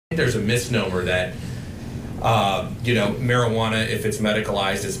There's a misnomer that, marijuana, if it's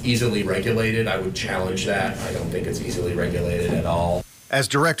medicalized, is easily regulated. I would challenge that. I don't think it's easily regulated at all. As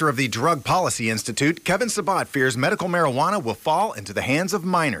director of the Drug Policy Institute, Kevin Sabat fears medical marijuana will fall into the hands of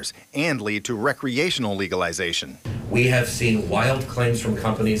minors and lead to recreational legalization. We have seen wild claims from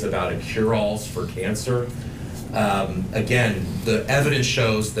companies about cure-alls for cancer. Again, the evidence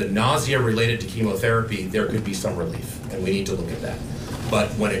shows that nausea related to chemotherapy, there could be some relief, and we need to look at that. But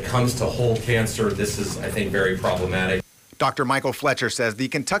when it comes to whole cancer, this is, I think, very problematic. Dr. Michael Fletcher says the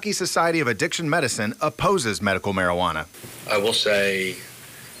Kentucky Society of Addiction Medicine opposes medical marijuana. I will say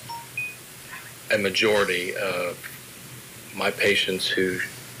a majority of my patients who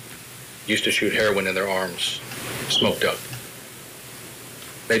used to shoot heroin in their arms smoked dope.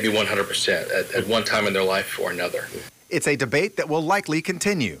 Maybe 100% at one time in their life or another. It's a debate that will likely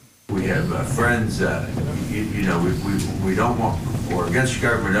continue. We have friends, we don't want, or against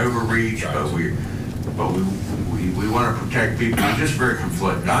government overreach, but we want to protect people. We're just very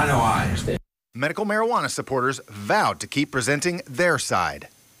conflicted. I know I am. Medical marijuana supporters vowed to keep presenting their side.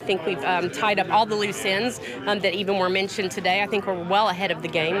 I think we've tied up all the loose ends that even were mentioned today. I think we're well ahead of the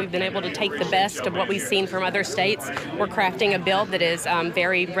game. We've been able to take the best of what we've seen from other states. We're crafting a bill that is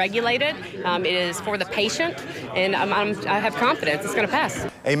very regulated. It is for the patient, and I have confidence it's going to pass.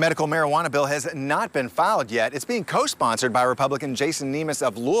 A medical marijuana bill has not been filed yet. It's being co-sponsored by Republican Jason Nemes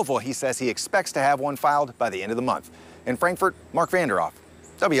of Louisville. He says he expects to have one filed by the end of the month. In Frankfort, Mark Vanderoff,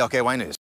 WLKY News.